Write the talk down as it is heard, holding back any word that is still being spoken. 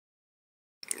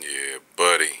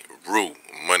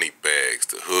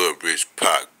Rich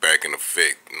Pac back in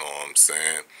effect, you know what I'm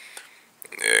saying?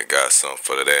 Yeah, got something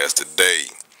for that ass today.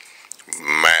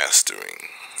 Mastering.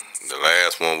 The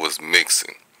last one was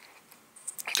mixing.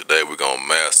 Today we're gonna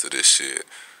master this shit.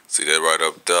 See that right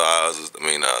up there?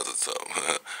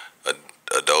 Izotope.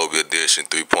 Adobe Audition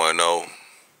 3.0.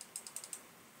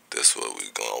 That's what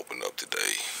we're gonna open up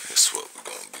today. That's what we're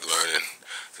gonna be learning.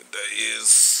 Today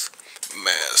is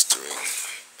mastering.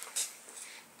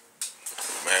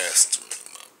 Mastering,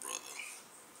 my brother.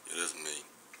 It is me.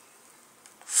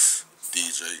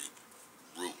 DJ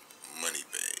Root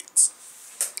Moneybags.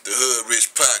 The Hood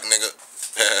Rich Pac, nigga.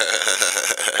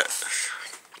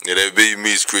 Yeah, that be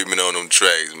me screaming on them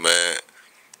tracks, man.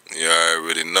 You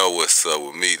already know what's up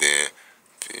with me then.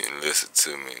 If you didn't listen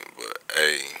to me. But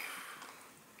hey,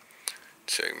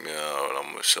 check me out.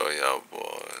 I'm gonna show y'all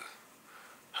boys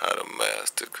how to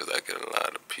master, cause I get a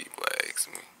lot of people ask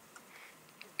me.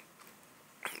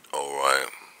 Alright.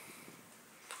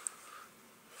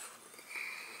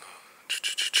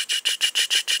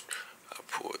 I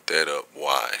pulled that up.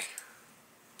 Why?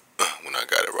 When I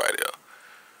got it right here.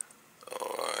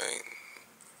 Alright.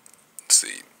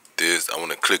 See this. I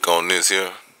want to click on this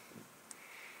here.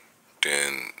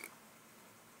 Then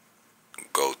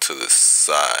go to the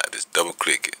side. Just double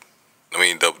click it.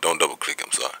 Don't double click it.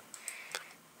 I'm sorry.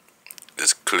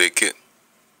 Just click it.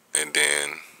 And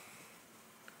then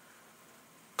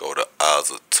go to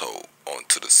Izotope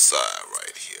onto the side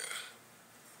right here.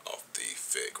 Off the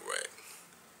effect rack.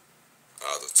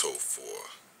 Izotope 4.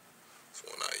 That's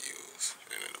one I use.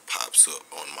 And it pops up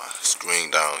on my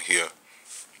screen down here.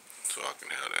 So I can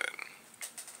have that.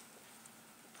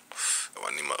 Oh,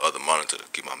 I need my other monitor to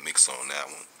keep my mix on that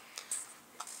one.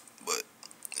 But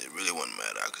it really wouldn't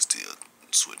matter. I could still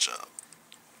switch out.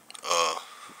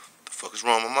 The fuck is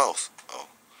wrong with my mouse? Oh.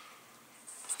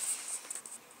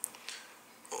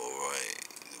 Alright.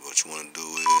 What you want to do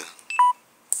is...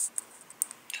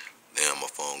 Damn, my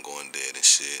phone going dead and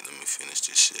shit. Let me finish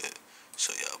this shit.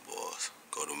 Show y'all boys.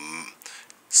 Go to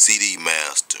CD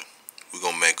Master. We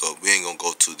ain't gonna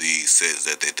go to these sets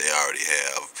that they already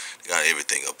have. They got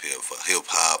everything up here for hip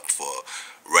hop, for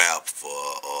rap,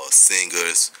 for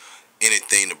singers,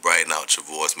 anything to brighten out your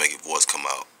voice, make your voice come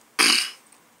out.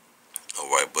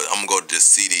 Alright, but I'm gonna go to this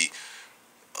CD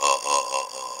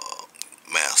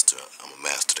master. I'm gonna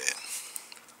master that.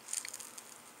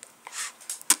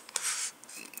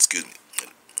 Excuse me.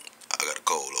 I got a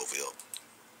cold over here.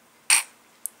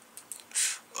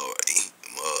 Alright.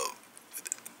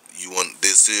 You want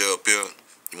this here up here,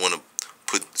 you want to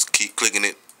keep clicking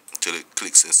it till it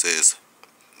clicks and says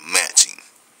matching.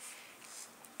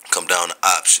 Come down to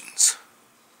options.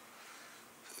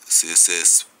 See it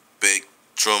says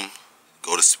spectrum.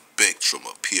 Go to spectrum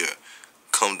up here.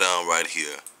 Come down right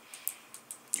here.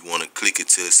 You want to click it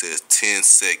till it says 10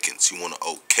 seconds. You want to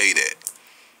okay that.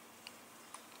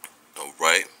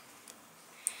 Alright.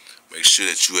 Make sure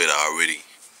that you had already,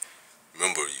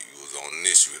 remember you was on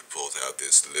this, you were supposed to have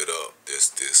this lit up.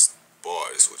 This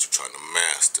bar is what you're trying to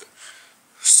master.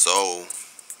 So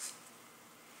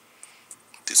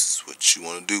this is what you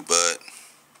want to do, bud.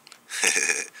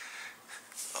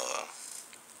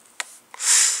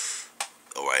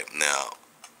 Alright, now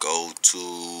go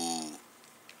to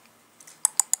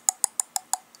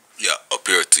up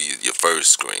here to your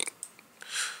first screen.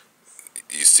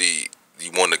 You see,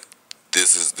 you want to.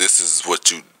 This is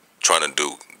what you trying to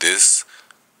do. This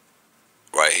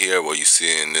right here, where you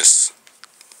see in this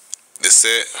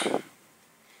set,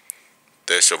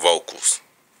 that's your vocals.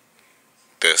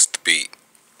 That's the beat.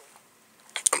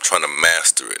 I'm trying to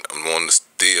master it. I'm wanting to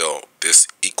steal this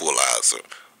equalizer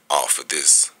off of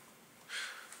this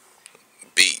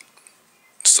beat.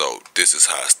 So this is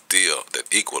how I steal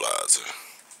that equalizer.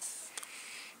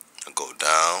 I go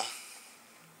down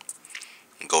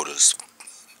and go to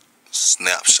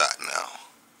snapshot now.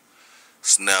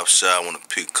 Snapshot, I want to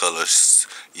pick colors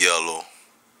yellow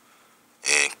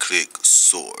and click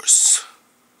source.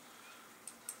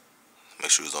 Make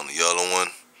sure it's on the yellow one.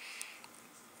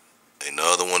 Ain't the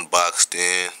other one boxed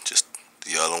in, just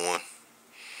the yellow one.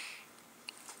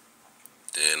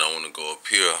 Then I want to go up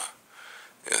here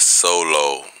and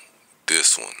solo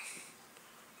this one.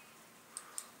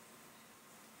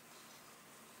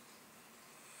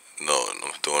 No,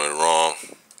 I'm doing it wrong.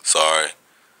 Sorry.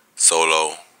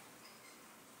 Solo.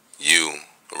 You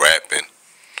rapping.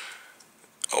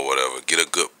 Or whatever. Get a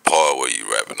good part where you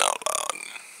rapping out loud.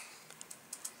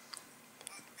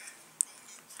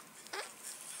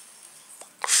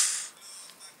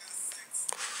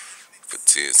 For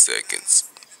 10 seconds.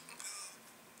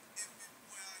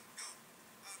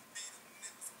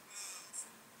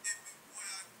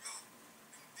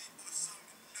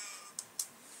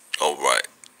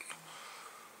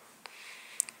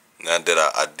 Now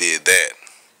that I did that,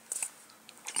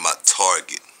 my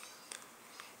target,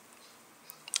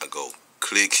 I go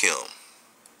click him,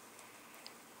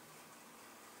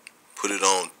 put it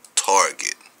on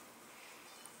target,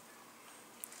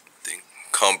 then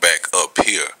come back up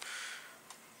here.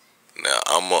 Now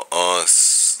I'ma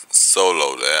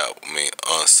unsolo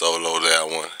that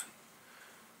one,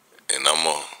 and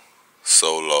I'ma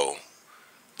solo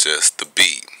just the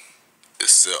beat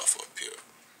itself up here.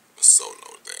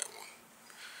 Solo that one.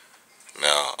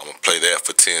 Now I'm gonna play that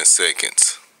for 10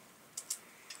 seconds.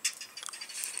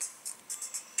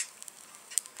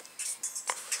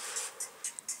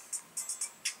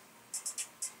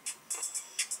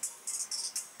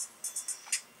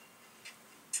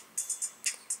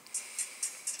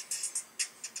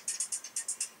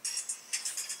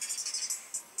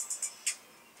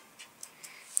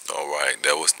 Alright,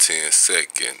 that was 10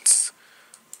 seconds.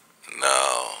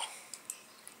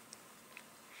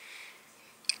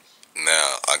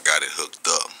 Now I got it hooked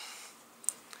up.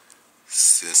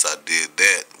 Since I did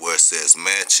that, where it says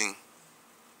matching,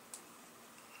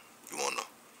 you wanna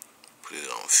put it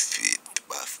on 50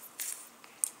 by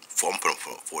 4. I'm putting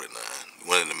 49. You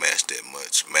want it to match that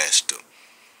much. Match the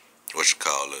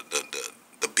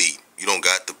the beat. You don't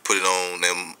got to put it on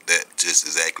them that just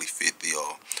exactly 50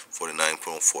 or 49.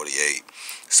 Put on 48,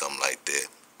 something like that.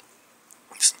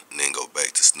 And then go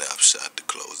back to snapshot to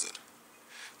close it.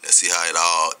 Now see how it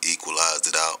all equalized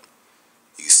it out.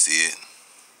 You can see it.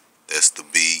 That's the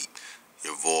beat,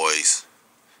 your voice,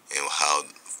 and how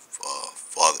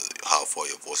far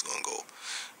your voice gonna go.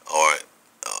 All right.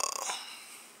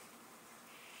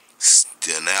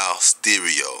 Now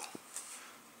stereo.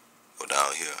 Go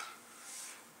down here.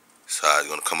 So how it's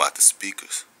gonna come out the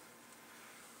speakers.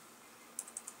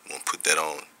 I'm gonna put that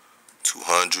on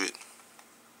 200.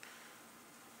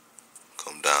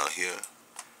 Come down here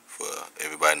for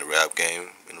everybody in the rap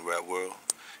game, in the rap world,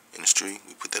 industry.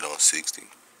 We put that on 60.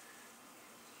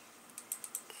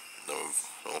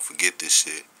 Don't forget this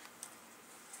shit.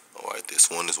 Alright, this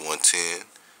one is 110.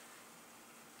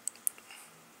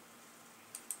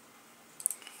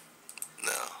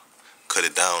 Now, cut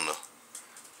it down to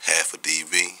half a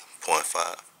dB,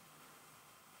 0.5.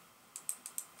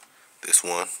 This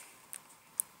one,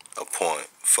 a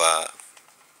 0.5.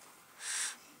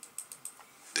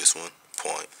 This one,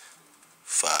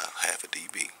 0.5, half a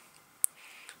dB.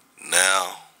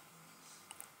 Now,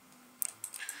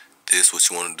 this what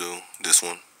you want to do. This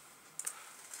one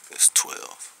is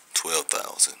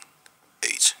 12,000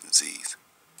 Hz's.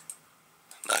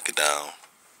 Knock it down,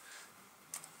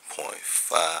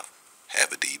 0.5,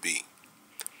 half a dB.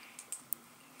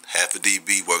 Half a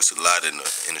dB works a lot in the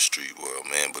industry world,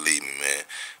 man. Believe me, man.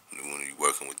 When you're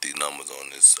working with these numbers on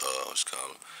this,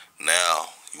 now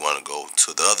you want to go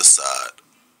to the other side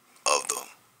of the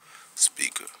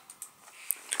speaker.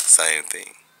 Same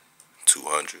thing,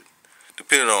 200.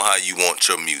 Depending on how you want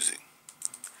your music.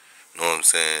 You know what I'm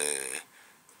saying?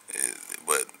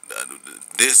 But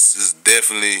this is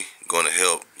definitely going to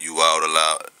help you out a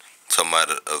lot. Talking about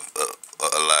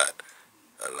a lot.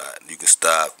 You can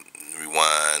stop,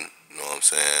 rewind, you know what I'm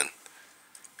saying?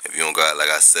 If you don't got, like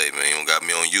I say, man, you don't got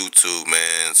me on YouTube,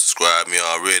 man, subscribe me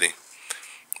already,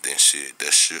 then shit,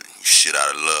 you shit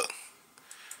out of luck.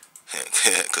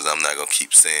 Because I'm not going to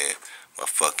keep saying my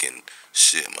fucking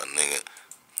shit, my nigga.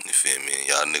 You feel me?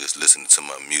 Y'all niggas listening to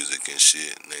my music and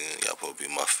shit, nigga. Y'all supposed to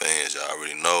be my fans. Y'all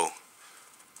already know.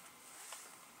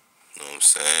 You know what I'm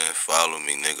saying? Follow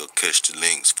me, nigga. Catch the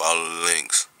links. Follow the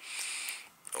links.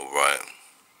 Alright.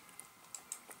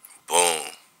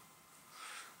 Boom.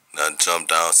 Now jump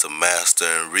down to master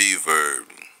and reverb.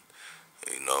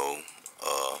 You know.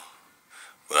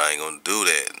 But I ain't gonna do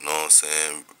that. You know what I'm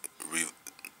saying?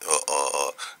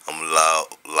 I'm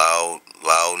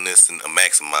loudness and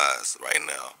maximize right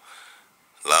now.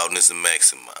 Loudness and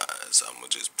maximize. I'm gonna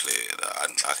just play it. I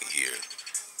can hear it.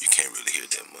 You can't really hear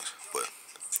it that much, but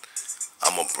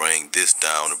I'm gonna bring this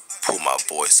down to pull my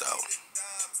voice out.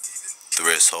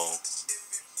 Threshold.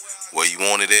 Where you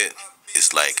want it at?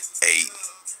 It's like 8.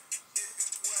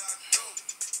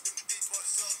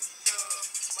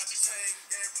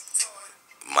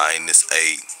 Minus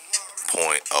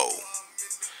 8.0.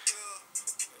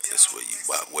 That's where you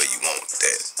want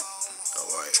that.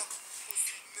 Alright.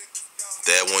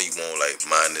 That one you want like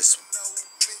minus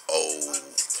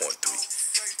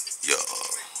 0.3. Your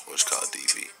what's called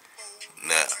dB.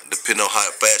 Now, depending on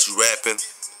how fast you rapping,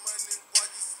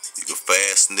 you can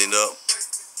fasten it up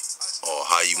or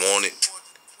how you want it.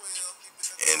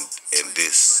 And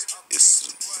this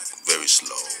is very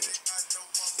slow.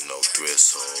 You know,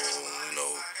 threshold, you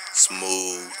know,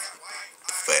 smooth,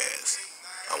 fast.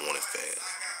 I want it fast.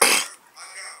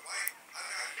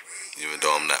 even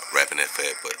though I'm not rapping that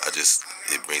fast, but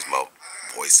it brings my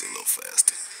voice a little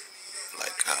faster,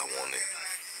 like how I want it.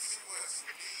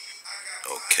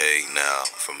 Okay, now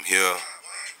from here,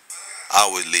 I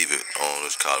always leave it on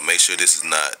what's called. Make sure this is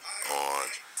not on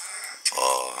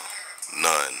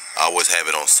none. I always have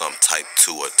it on some type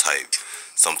 2 or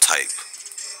some type.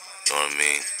 You know what I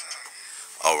mean?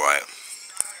 Alright.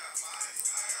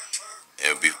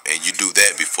 And you do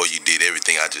that before you did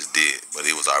everything I just did, but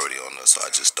it was already on there, so I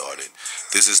just started.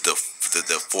 This is the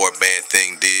 4-band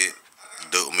thing deal.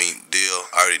 I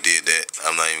already did that.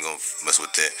 I'm not even gonna mess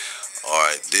with that.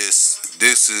 Alright,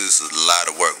 this is a lot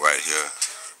of work right here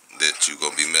that you're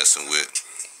gonna be messing with.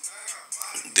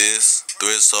 This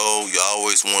threshold, you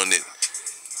always want it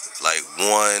like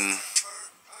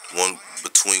one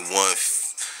between one,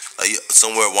 like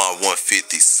somewhere around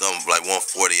 150, some like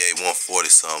 148, 140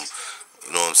 something.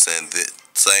 You know what I'm saying? The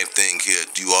same thing here.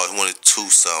 You always want it to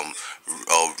some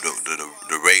the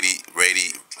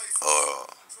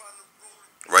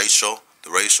ratio.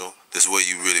 The ratio. This is where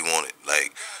you really want it.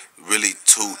 Like really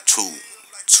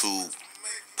 2.00.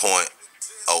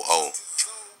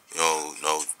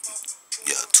 No,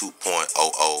 yeah, 2.00,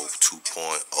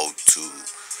 2.02.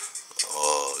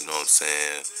 You know what I'm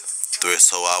saying?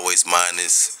 Threshold always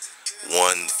minus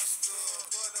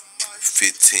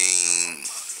 115.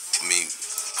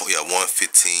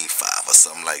 115.5 or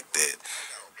something like that.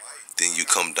 Then you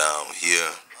come down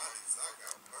here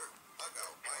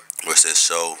where it says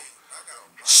show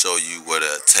you where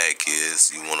the attack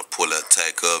is. You want to pull the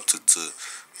attack up to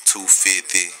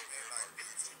 250.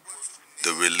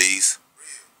 The release,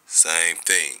 same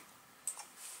thing.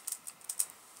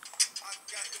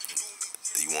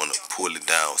 You want to pull it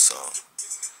down some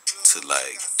to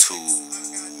like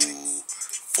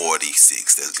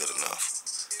 246. That's good enough.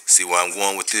 See where I'm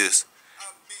going with this?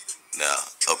 Now,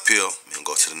 up here, I'm going to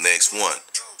go to the next one.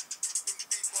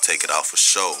 Take it off of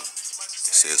show.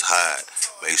 It says hide.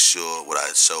 Make sure what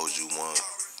I showed you,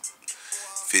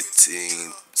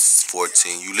 115,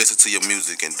 14. You listen to your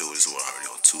music and do it. This one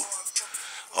already on 2.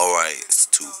 Alright,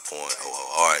 it's 2.00.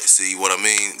 Alright, see what I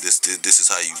mean? This is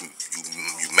how you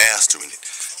mastering it.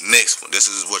 Next one,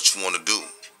 this is what you want to do.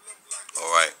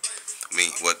 Alright.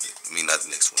 Not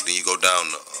the next one. Then you go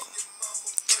down to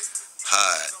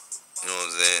hide. You know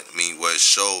what I'm saying? Where it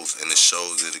shows, and it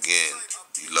shows it again.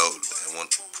 You load and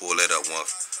want to pull that up 2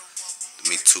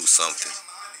 something.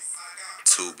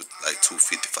 255,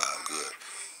 good.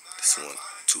 This one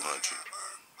 200.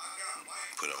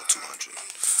 Put it on 200.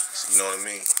 You know what I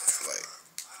mean? Like